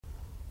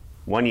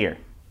1 year.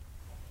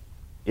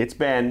 It's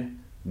been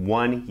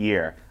 1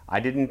 year.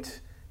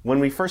 When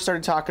we first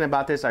started talking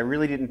about this, I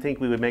really didn't think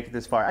we would make it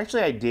this far.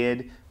 Actually, I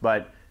did,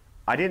 but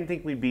I didn't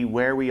think we'd be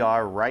where we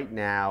are right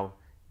now,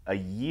 a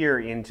year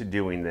into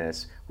doing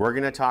this. We're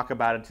going to talk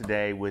about it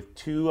today with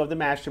two of the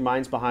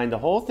masterminds behind the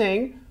whole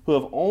thing who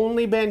have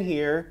only been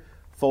here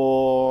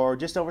for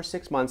just over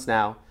 6 months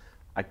now.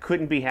 I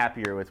couldn't be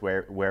happier with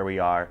where we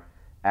are.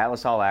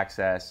 Atlas All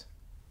Access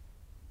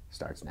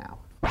starts now.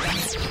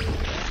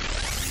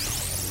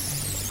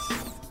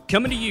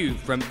 Coming to you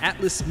from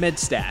Atlas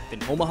MedStaff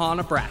in Omaha,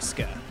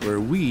 Nebraska, where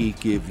we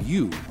give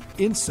you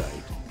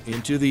insight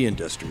into the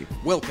industry.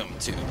 Welcome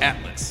to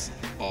Atlas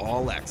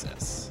All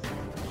Access.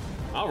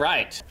 All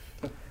right,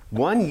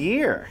 1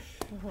 year.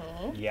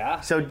 Yeah.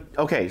 So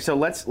okay, so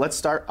let's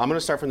start. I'm going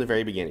to start from the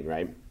very beginning,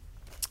 right?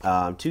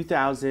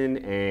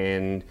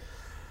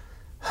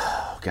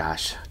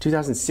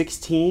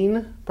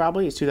 2016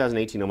 probably. It's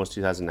 2018, almost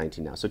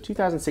 2019 now. So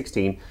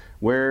 2016,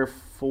 we're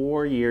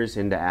 4 years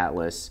into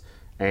Atlas.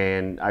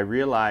 And I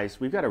realized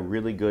we've got a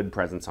really good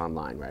presence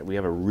online, right? We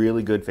have a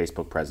really good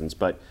Facebook presence,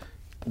 but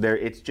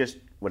it's just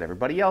what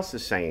everybody else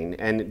is saying,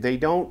 and they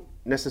don't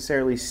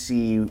necessarily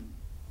see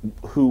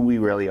who we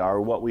really are,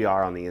 or what we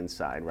are on the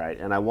inside, right?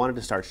 And I wanted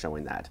to start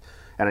showing that.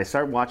 And I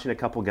started watching a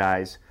couple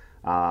guys.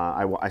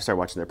 I started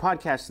watching their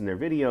podcasts and their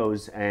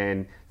videos,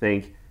 and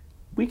think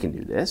we can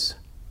do this.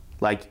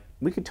 Like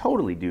we could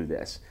totally do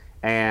this.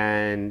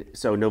 And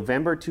so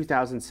November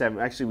 2007,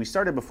 actually we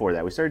started before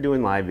that. We started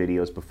doing live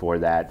videos before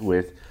that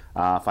with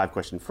 5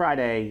 Question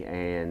Friday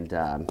and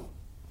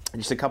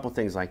just a couple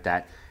things like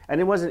that. And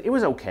it was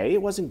okay.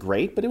 It wasn't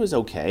great, but it was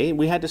okay.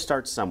 We had to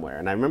start somewhere.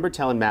 And I remember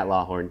telling Matt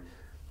Lawhorn,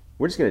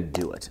 we're just gonna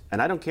do it. And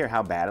I don't care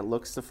how bad it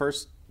looks the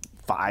first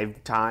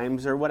 5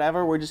 times or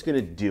whatever, we're just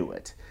gonna do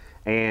it.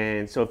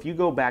 And so if you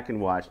go back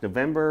and watch,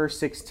 November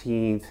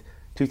 16th,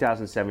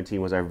 2017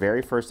 was our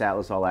very first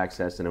Atlas All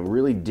Access in a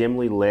really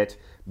dimly lit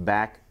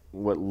back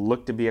what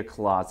looked to be a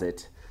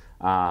closet,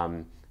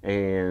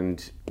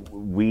 and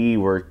we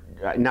were,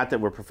 not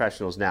that we're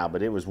professionals now,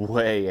 but it was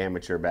way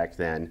amateur back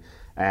then,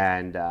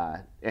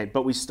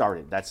 but we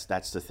started. That's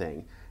the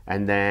thing.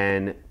 And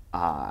then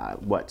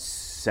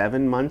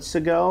 7 months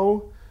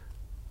ago,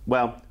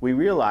 well, we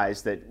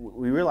realized it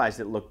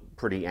looked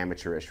pretty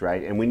amateurish,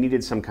 right? And we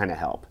needed some kind of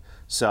help.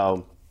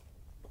 So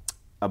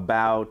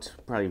about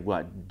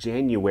probably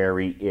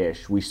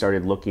January-ish, we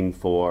started looking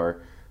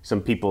for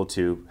some people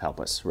to help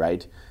us,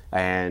 right?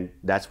 And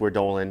that's where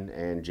Dolan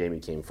and Jamie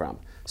came from.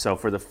 So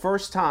for the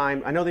first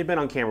time, I know they've been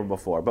on camera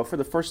before, but for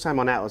the first time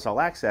on Atlas All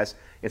Access,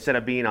 instead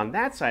of being on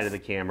that side of the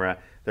camera,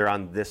 they're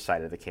on this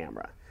side of the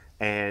camera.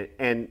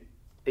 And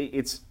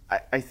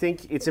I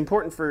think it's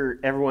important for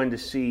everyone to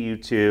see you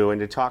two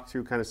and to talk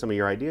through kind of some of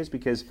your ideas,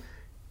 because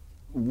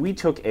we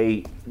took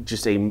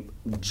just a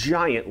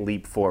giant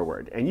leap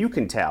forward. And you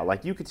can tell,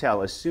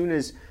 as soon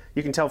as,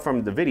 you can tell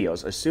from the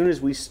videos, as soon as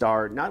we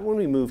start, not when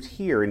we moved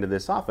here into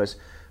this office,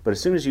 but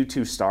as soon as you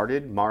two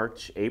started,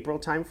 March, April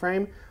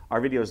timeframe, our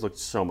videos looked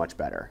so much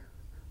better,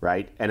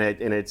 right? And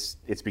it's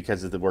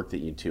because of the work that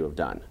you two have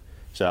done.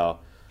 So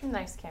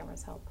nice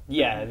cameras help.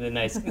 Yeah, the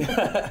nice.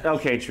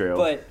 Okay, true.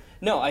 But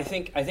no, I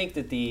think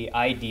that the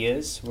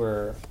ideas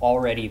were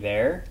already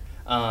there,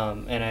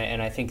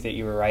 and I think that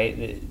you were right.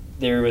 That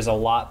there was a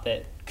lot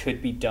that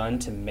could be done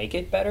to make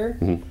it better,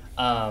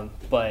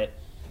 but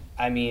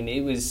I mean,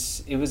 it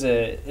was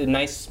a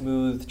nice,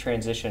 smooth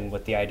transition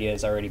with the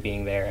ideas already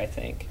being there, I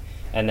think.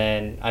 And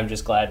then I'm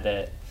just glad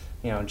that,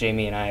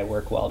 Jamie and I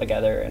work well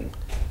together. And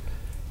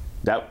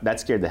that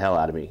scared the hell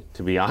out of me,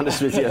 to be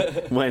honest with you.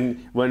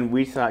 when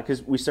we thought,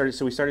 because we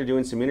started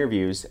doing some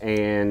interviews,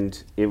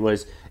 and it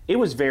was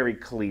very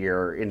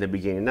clear in the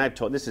beginning.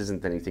 And this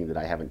isn't anything that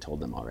I haven't told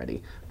them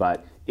already,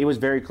 but it was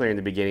very clear in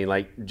the beginning.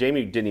 Like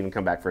Jamie didn't even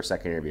come back for a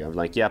second interview. I was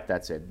like, yep,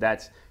 that's it.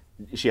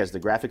 She has the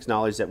graphics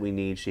knowledge that we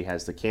need. She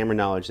has the camera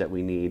knowledge that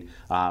we need.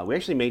 We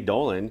actually made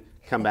Dolan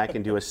come back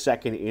and do a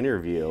second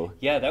interview.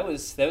 Yeah, that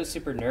was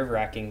super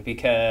nerve-wracking,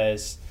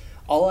 because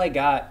all I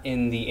got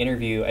in the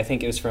interview, I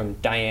think it was from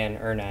Diane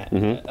Ernat,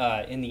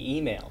 in the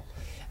email.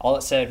 All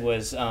it said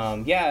was,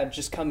 yeah,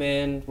 just come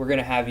in. We're going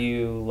to have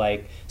you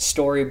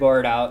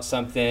storyboard out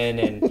something,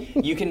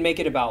 and you can make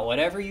it about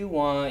whatever you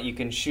want. You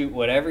can shoot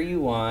whatever you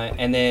want,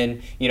 and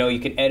then, you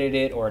can edit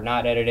it or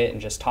not edit it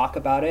and just talk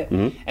about it.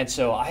 And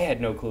so I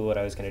had no clue what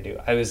I was going to do.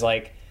 I was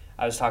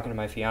talking to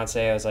my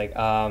fiance. I was like,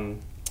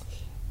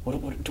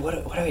 what do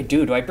I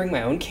do? Do I bring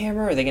my own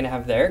camera? Are they going to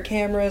have their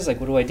cameras?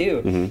 What do I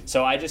do?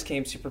 So I just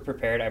came super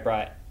prepared. I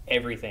brought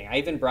everything. I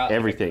even brought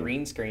a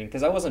green screen,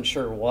 because I wasn't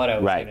sure what I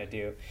was going to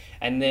do.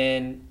 And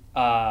then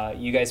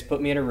you guys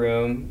put me in a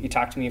room. You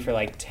talked to me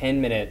for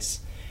 10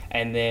 minutes,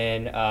 and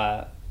then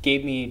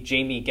gave me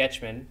Jamie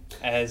Getchman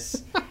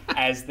as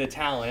the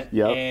talent.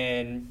 Yep.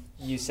 And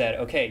you said,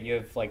 okay, you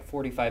have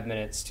 45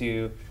 minutes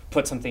to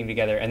put something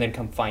together, and then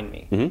come find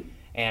me.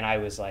 And I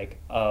was like,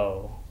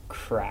 oh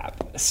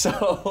crap.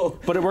 So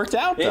but it worked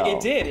out, though. It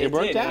did. It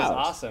worked out. It was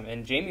awesome.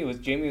 And Jamie was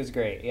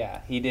great.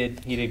 Yeah, he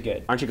did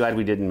good. Aren't you glad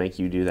we didn't make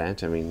you do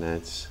that? I mean,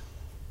 that's...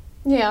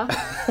 Yeah.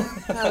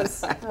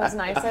 That was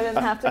nice. I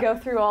didn't have to go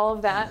through all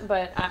of that,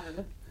 but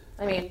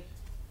I mean,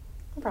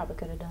 I probably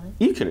could have done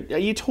it. You could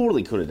have. You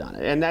totally could have done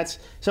it. And that's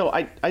so.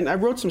 I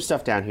wrote some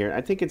stuff down here.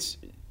 I think it's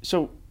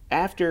so.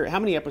 After how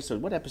many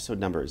episodes? What episode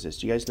number is this?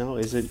 Do you guys know?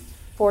 Is it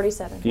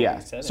 47. Yeah.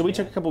 47, So we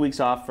took a couple weeks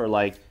off for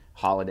like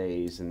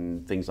holidays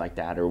and things like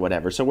that or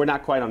whatever. So we're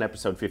not quite on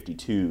episode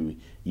 52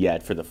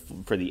 yet for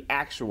the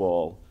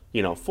actual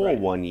full Right.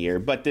 1 year.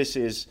 But this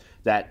is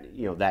that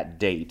that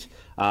date.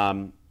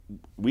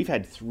 We've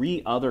had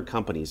 3 other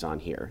companies on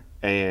here,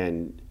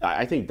 and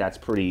I think that's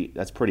pretty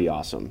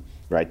awesome,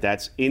 right?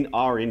 That's in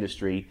our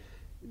industry.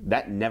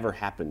 That never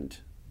happened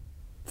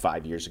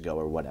 5 years ago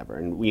or whatever,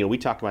 and we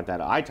talk about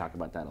that. I talk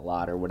about that a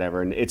lot or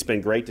whatever, and it's been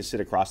great to sit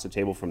across the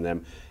table from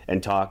them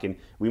and talk. And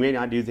we may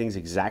not do things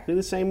exactly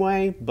the same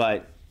way,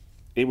 but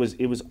it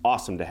was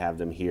awesome to have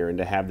them here and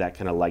to have that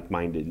kind of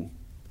like-minded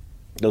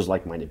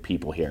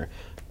people here.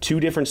 2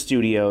 different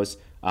studios.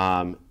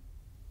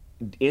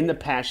 In the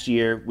past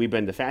year, we've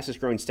been the fastest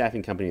growing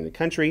staffing company in the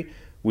country.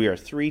 We are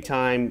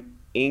 3-time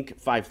Inc.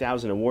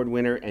 5000 award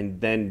winner, and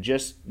then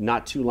just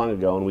not too long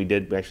ago, and we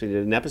actually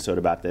did an episode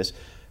about this,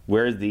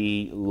 we're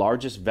the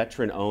largest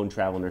veteran-owned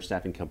travel nurse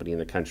staffing company in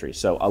the country.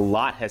 So a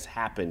lot has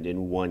happened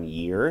in 1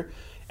 year,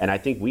 and I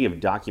think we have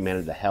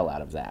documented the hell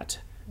out of that.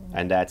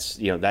 And that's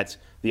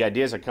the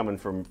ideas are coming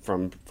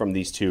from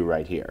these 2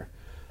 right here.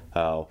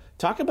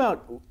 Talk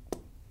about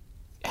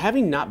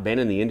having not been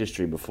in the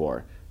industry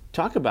before.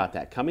 Talk about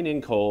that, coming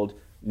in cold,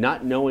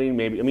 not knowing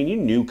maybe, I mean, you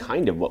knew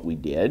kind of what we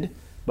did,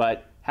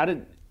 but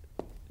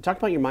talk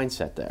about your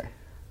mindset there.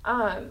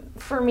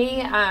 For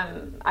me,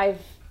 I've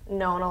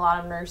known a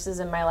lot of nurses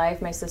in my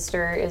life. My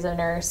sister is a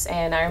nurse,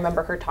 and I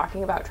remember her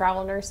talking about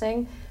travel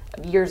nursing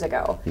years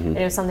ago. And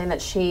it was something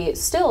that she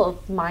still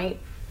might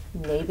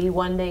maybe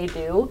one day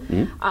do,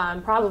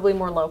 probably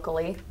more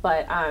locally.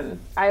 But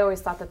I always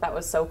thought that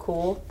was so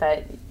cool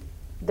that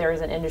there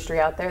is an industry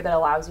out there that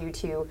allows you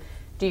to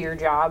do your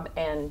job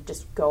and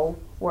just go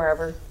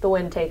wherever the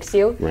wind takes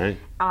you. Right.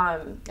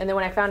 And then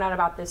when I found out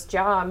about this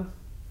job,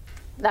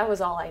 that was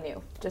all I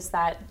knew, just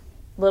that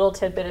little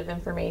tidbit of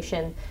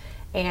information.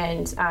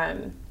 And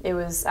it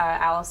was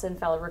Allison,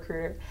 fellow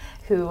recruiter,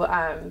 who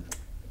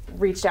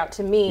reached out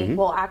to me.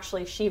 Well,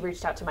 actually, she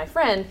reached out to my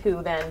friend,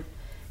 who then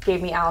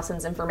gave me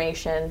Allison's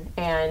information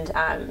and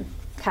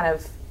kind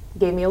of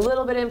gave me a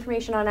little bit of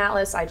information on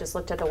Atlas. I just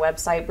looked at the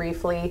website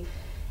briefly,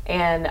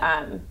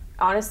 and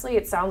honestly,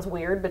 it sounds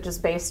weird, but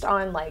just based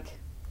on like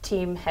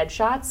team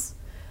headshots,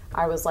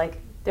 I was like,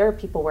 there are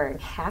people wearing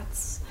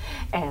hats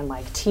and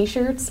like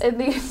t-shirts in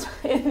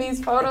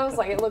these photos.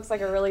 Like, it looks like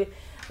a really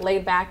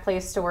laid back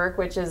place to work,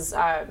 which is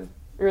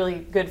really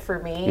good for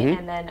me.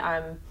 And then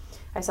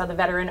I saw the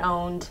veteran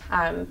owned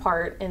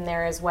part in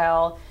there as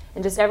well.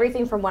 And just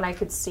everything from what I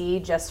could see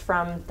just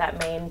from that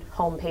main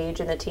homepage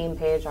and the team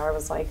page, I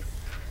was like,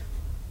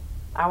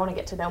 I want to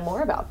get to know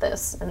more about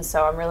this. And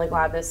so I'm really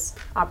glad this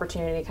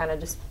opportunity kind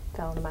of just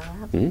fell into my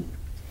lap.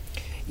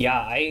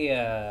 Yeah,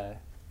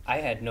 I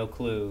had no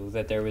clue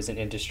that there was an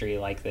industry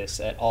like this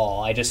at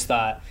all. I just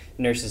thought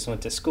nurses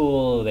went to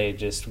school, they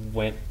just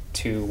went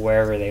to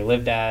wherever they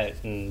lived at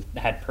and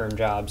had perm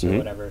jobs or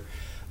whatever.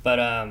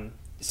 But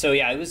so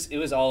yeah, it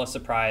was all a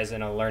surprise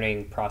and a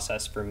learning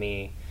process for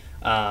me.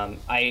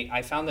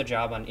 I found the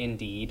job on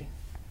Indeed.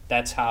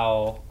 That's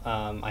how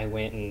I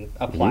went and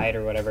applied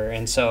or whatever.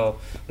 And so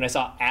when I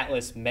saw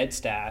Atlas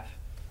MedStaff,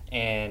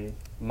 and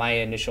my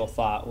initial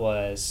thought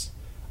was,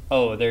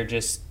 oh, they're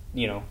just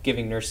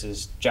giving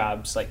nurses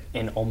jobs like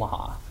in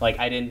Omaha. Like,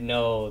 I didn't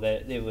know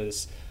that it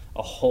was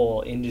a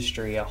whole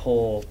industry, a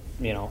whole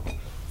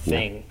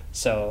thing. Yeah.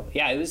 So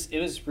yeah, it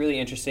was really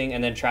interesting.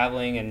 And then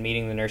traveling and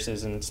meeting the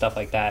nurses and stuff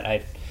like that,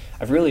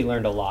 I've really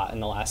learned a lot in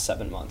the last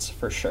 7 months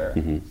for sure.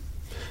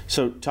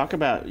 So talk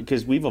about,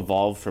 because we've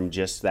evolved from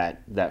just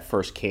that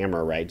first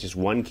camera, right? Just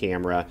one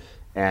camera,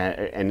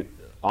 and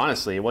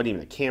honestly, it wasn't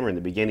even a camera in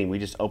the beginning. We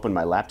just opened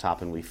my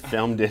laptop and we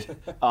filmed it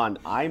on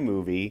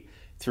iMovie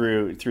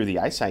through the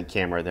iSight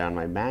camera there on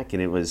my Mac,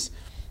 and it was,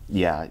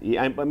 I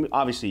mean,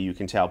 obviously you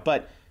can tell,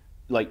 but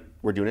like,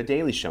 we're doing a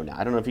daily show now.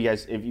 I don't know if you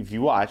guys, if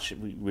you watch,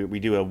 we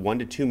do a 1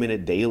 to 2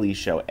 minute daily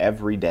show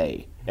every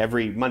day,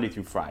 every Monday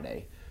through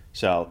Friday.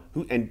 So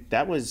and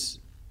that was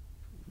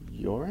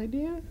your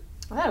idea?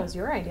 I thought it was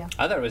your idea.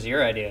 I thought it was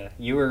your idea.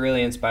 You were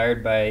really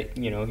inspired by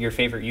your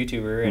favorite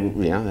YouTuber,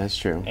 and yeah, that's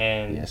true.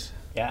 And yes,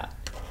 yeah.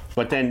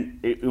 But then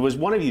it was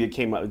one of you that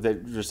came up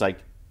that was just like,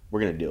 we're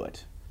gonna do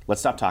it. Let's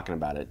stop talking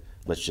about it.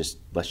 Let's just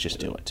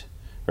do it,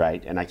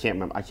 right? And I can't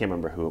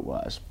remember who it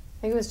was.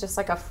 I think it was just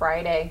like a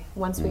Friday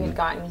once we had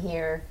gotten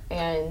here,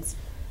 and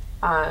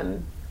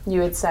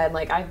you had said,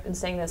 like, I've been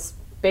saying this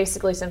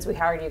basically since we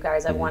hired you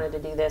guys. I've wanted to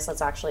do this.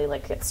 Let's actually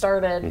like get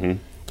started.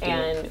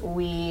 And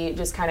we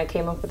just kind of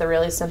came up with a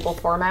really simple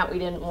format. We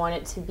didn't want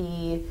it to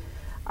be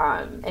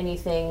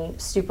anything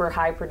super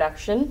high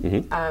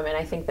production, and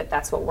I think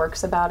that's what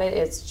works about it.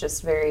 It's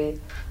just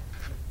very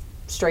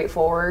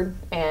straightforward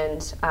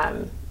and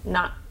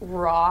not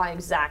raw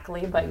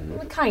exactly, but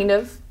kind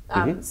of,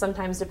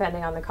 sometimes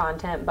depending on the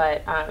content.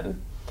 But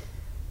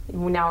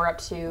now we're up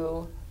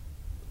to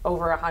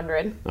over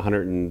 100.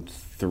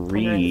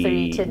 103.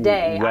 103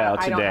 today. Well,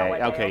 I don't know today.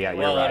 what Okay, day yeah, it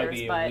you're Well, right. that'll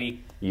be a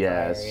week.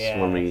 Yes, prior,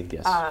 yeah. when we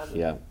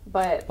yeah.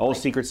 But Oh,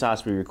 secret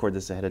sauce! We record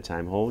this ahead of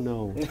time. Oh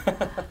no!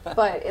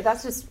 but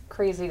that's just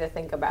crazy to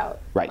think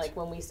about. Right. Like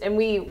when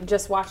we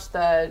just watched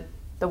the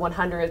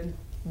 100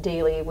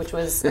 daily, which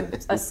was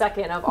a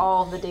second of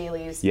all the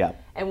dailies. Yeah.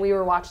 And we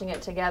were watching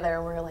it together,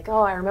 and we were like,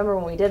 "Oh, I remember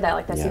when we did that.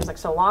 Like that seems like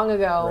so long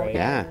ago." Right.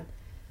 Yeah.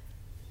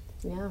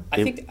 Yeah.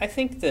 I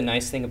think the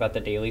nice thing about the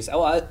dailies,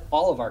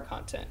 all of our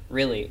content,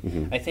 really,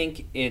 Mm-hmm. I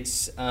think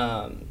it's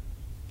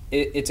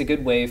a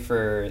good way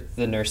for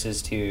the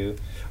nurses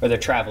or the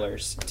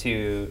travelers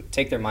to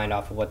take their mind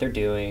off of what they're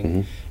doing,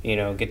 Mm-hmm. you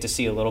know, get to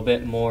see a little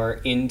bit more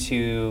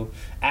into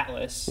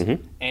Atlas.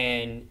 Mm-hmm.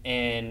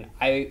 And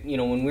I, you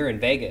know, when we were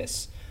in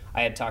Vegas,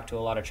 I had talked to a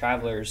lot of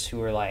travelers who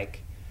were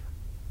like,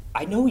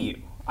 I know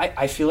you.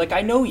 I feel like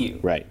I know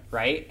you. Right.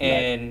 Right?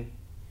 And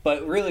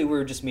but really we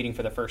were just meeting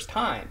for the first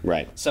time.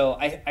 Right. So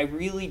I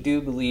really do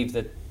believe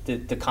that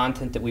the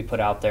content that we put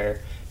out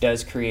there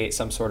does create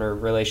some sort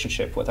of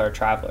relationship with our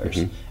travelers.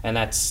 Mm-hmm. And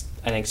that's,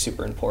 I think,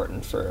 super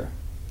important for...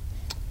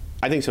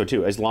 I think so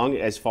too.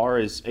 As far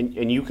as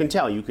and you can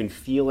tell, you can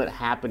feel it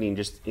happening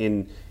just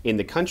in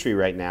the country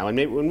right now. And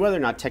maybe whether or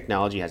not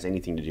technology has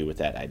anything to do with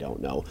that, I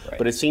don't know. Right.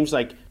 But it seems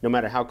like no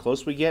matter how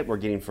close we get, we're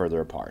getting further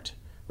apart,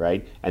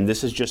 right? And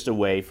this is just a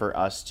way for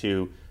us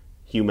to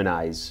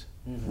humanize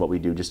what we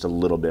do just a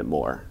little bit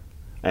more.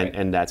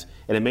 And Right.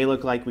 and it may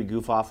look like we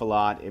goof off a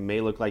lot. It may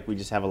look like we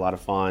just have a lot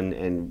of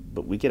fun,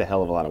 but we get a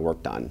hell of a lot of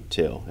work done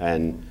too.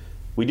 And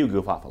we do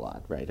goof off a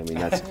lot, right? I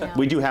mean,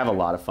 we do have a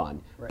lot of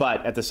fun,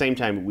 but at the same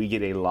time, we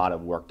get a lot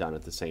of work done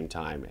at the same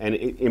time, and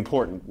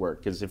important work.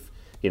 Because if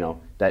you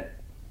know that,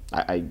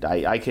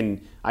 I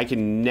can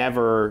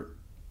never.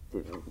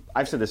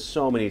 I've said this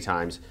so many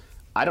times.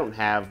 I don't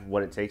have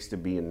what it takes to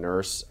be a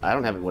nurse. I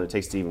don't have what it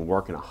takes to even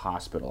work in a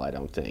hospital. I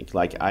don't think.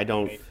 Like I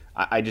don't. Right.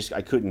 I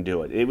couldn't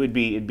do it. It'd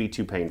be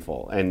too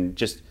painful, and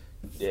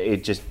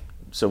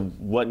so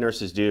what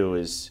nurses do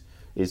is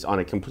on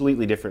a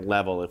completely different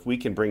level. If we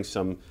can bring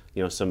some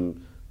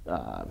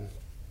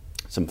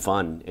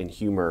fun and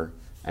humor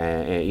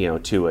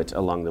to it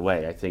along the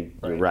way, I think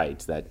you're right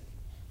that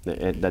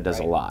does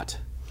a Right. lot.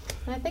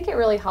 And I think it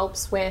really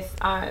helps with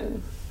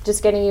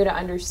just getting you to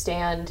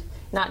understand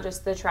not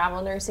just the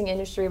travel nursing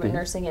industry, but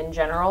nursing in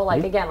general.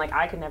 Like again, like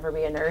I could never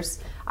be a nurse.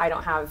 I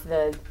don't have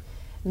the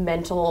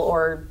mental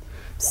or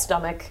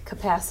stomach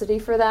capacity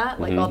for that,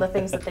 like all the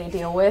things that they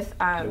deal with.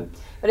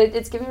 But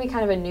it's given me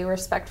kind of a new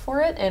respect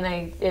for it, and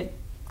it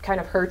kind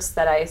of hurts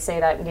that I say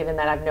that given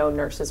that I've known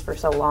nurses for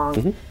so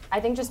long. I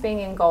think just being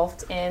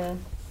engulfed in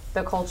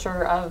the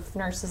culture of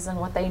nurses and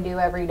what they do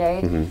every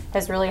day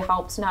has really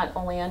helped not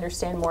only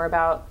understand more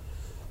about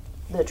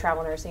the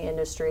travel nursing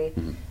industry,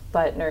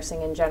 but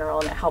nursing in general,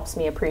 and it helps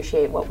me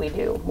appreciate what we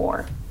do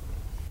more.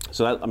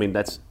 So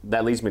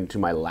that leads me to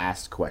my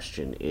last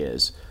question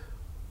is,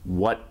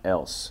 what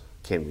else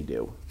can we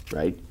do,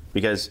 right?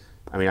 Because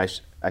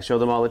I show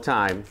them all the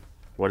time.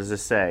 What does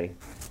this say,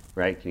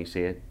 right? Can you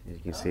see it? You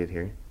can see it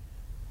here.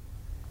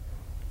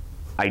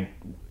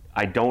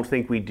 I don't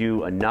think we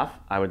do enough.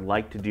 I would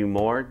like to do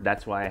more.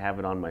 That's why I have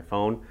it on my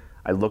phone.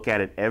 I look at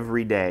it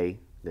every day.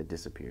 It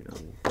disappeared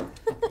on me.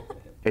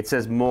 It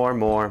says more,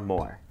 more,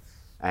 more.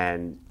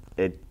 And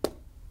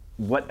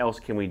what else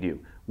can we do?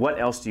 What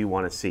else do you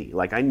want to see?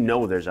 Like, I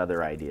know there's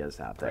other ideas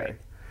out there.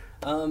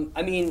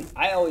 Right.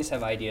 I always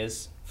have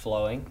ideas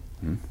flowing,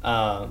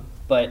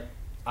 but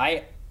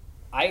I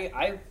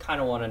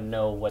kind of want to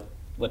know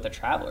what the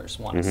travelers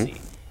want to see.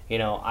 You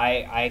know,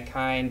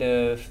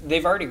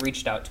 they've already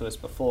reached out to us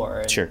before,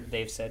 and Sure.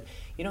 they've said,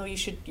 you know, you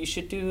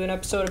should do an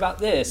episode about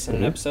this and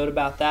an episode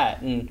about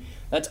that, and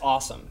that's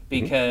awesome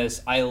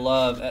because I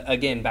love,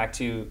 again, back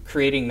to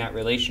creating that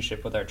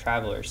relationship with our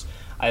travelers.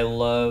 I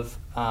love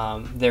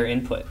their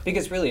input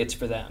because really it's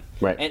for them,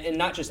 Right. And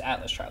not just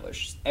Atlas travelers,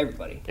 just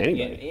everybody,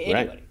 Anybody, anybody.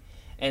 right.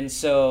 And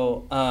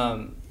so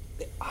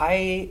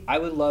I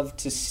would love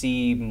to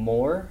see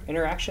more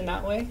interaction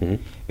that way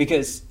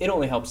because it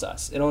only helps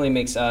us. It only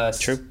makes us,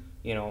 True.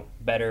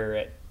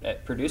 better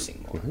at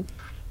producing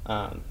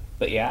more.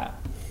 But yeah.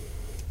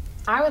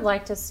 I would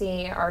like to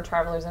see our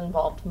travelers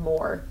involved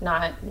more,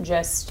 not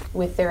just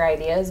with their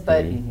ideas,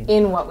 but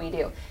in what we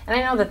do. And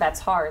I know that that's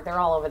hard. They're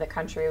all over the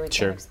country. We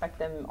Sure. can't expect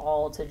them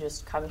all to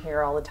just come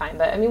here all the time.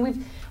 But I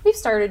mean, we've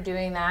started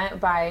doing that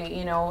by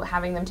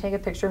having them take a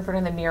picture in front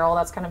of the mural.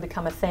 That's kind of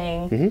become a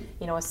thing,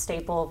 a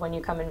staple of when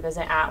you come and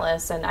visit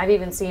Atlas. And I've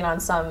even seen on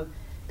some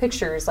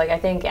pictures, like I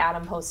think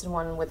Adam posted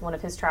one with one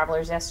of his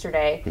travelers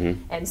yesterday,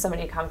 and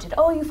somebody commented,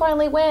 "Oh, you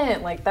finally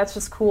went!" Like that's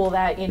just cool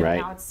that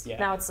Right.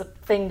 now it's a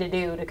thing to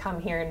do to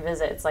come here and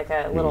visit. It's like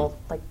a little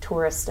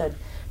a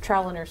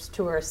travel nurse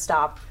tourist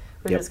stop,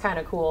 which Yep. is kind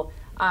of cool.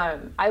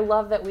 I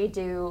love that we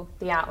do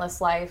the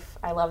Atlas Life.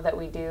 I love that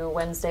we do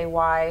Wednesday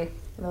Why.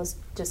 Those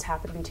just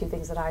happen to be two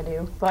things that I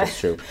do, but That's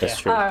true. That's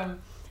true.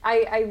 I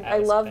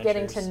Atlas love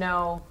getting to Adventures.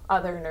 know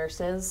other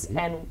nurses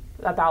and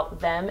about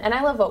them, and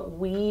I love what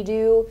we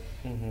do.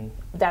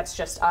 That's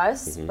just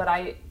us, but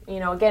I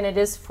again, it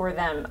is for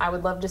them. I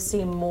would love to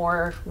see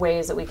more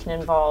ways that we can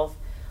involve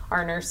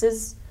our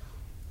nurses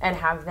and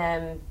have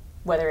them,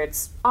 whether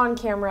it's on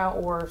camera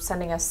or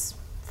sending us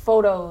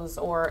photos,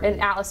 or an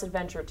Atlas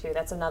Adventure too.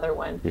 That's another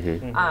one.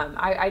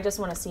 I just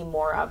want to see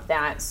more of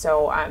that.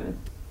 So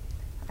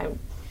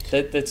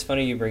That's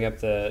funny you bring up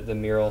the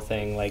mural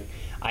thing. Like,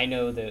 I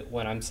know that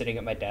when I'm sitting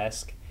at my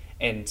desk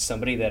and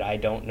somebody that I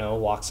don't know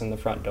walks in the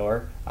front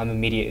door, I'm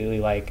immediately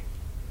like,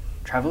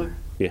 "Traveler?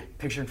 Yeah.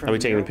 Picture in front Are we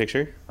of the taking a mural?"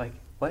 picture? Like,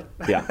 what?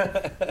 Yeah.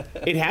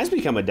 It has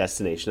become a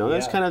destination.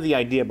 That's Yeah. kind of the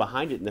idea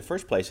behind it in the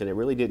first place, and it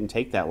really didn't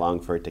take that long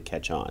for it to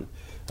catch on.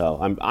 So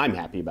I'm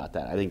happy about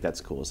that. I think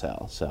that's cool as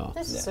hell. So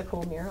this is a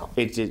cool mural.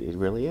 it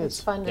really is.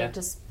 It's fun to Yeah.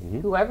 just,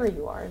 whoever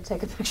you are, to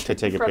take a picture. To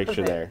take in a front of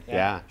picture it. there.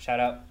 Yeah. Shout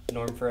out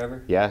Norm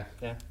Forever. Yeah.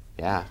 Yeah.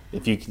 Yeah.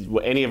 If you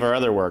any of her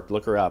other work,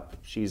 look her up.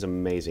 She's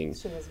amazing.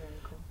 She is very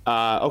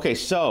cool. Okay,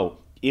 so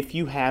if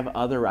you have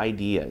other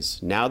ideas,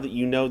 now that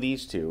you know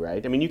these two,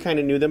 right? I mean, you kind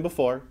of knew them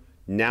before.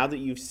 Now that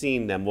you've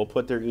seen them, we'll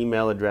put their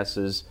email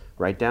addresses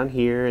right down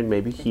here and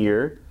maybe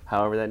here,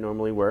 however that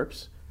normally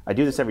works. I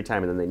do this every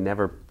time, and then they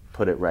never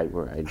put it right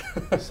where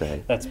I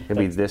say.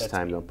 Maybe this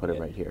time they'll put it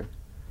right here.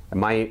 And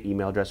my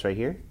email address right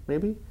here,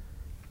 maybe?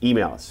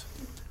 Email us.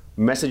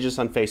 Message us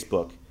on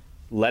Facebook.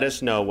 Let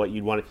us know what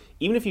you'd want.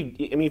 Even if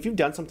if you've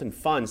done something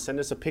fun, send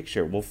us a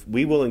picture.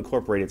 We will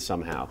incorporate it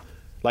somehow.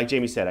 Like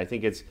Jamie said, I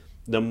think it's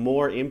the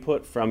more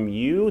input from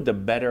you, the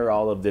better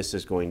all of this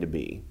is going to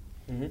be.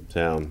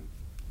 So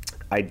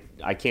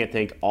I can't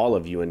thank all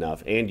of you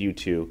enough, and you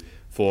too,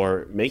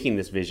 for making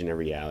this vision a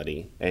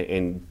reality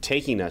and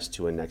taking us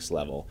to a next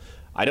level.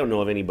 I don't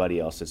know of anybody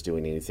else that's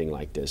doing anything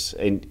like this.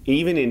 And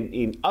even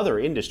in other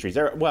industries,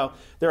 there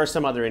are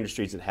some other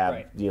industries that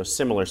have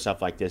similar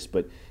stuff like this,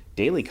 but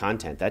daily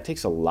content, that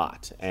takes a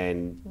lot,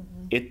 and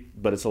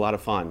but it's a lot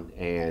of fun,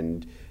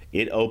 and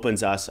it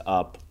opens us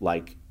up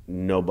like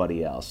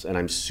nobody else, and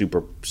I'm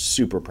super,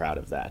 super proud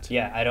of that.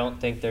 Yeah, I don't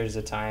think there's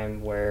a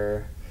time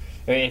where,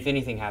 if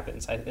anything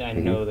happens, I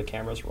know the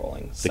camera's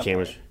rolling.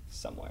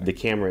 Somewhere. The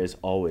camera is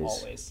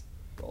always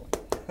rolling.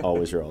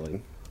 Always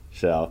rolling.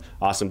 So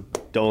awesome.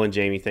 Dolan,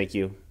 Jamie, thank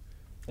you.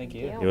 Thank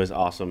you. It was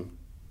awesome.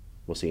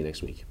 We'll see you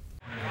next week.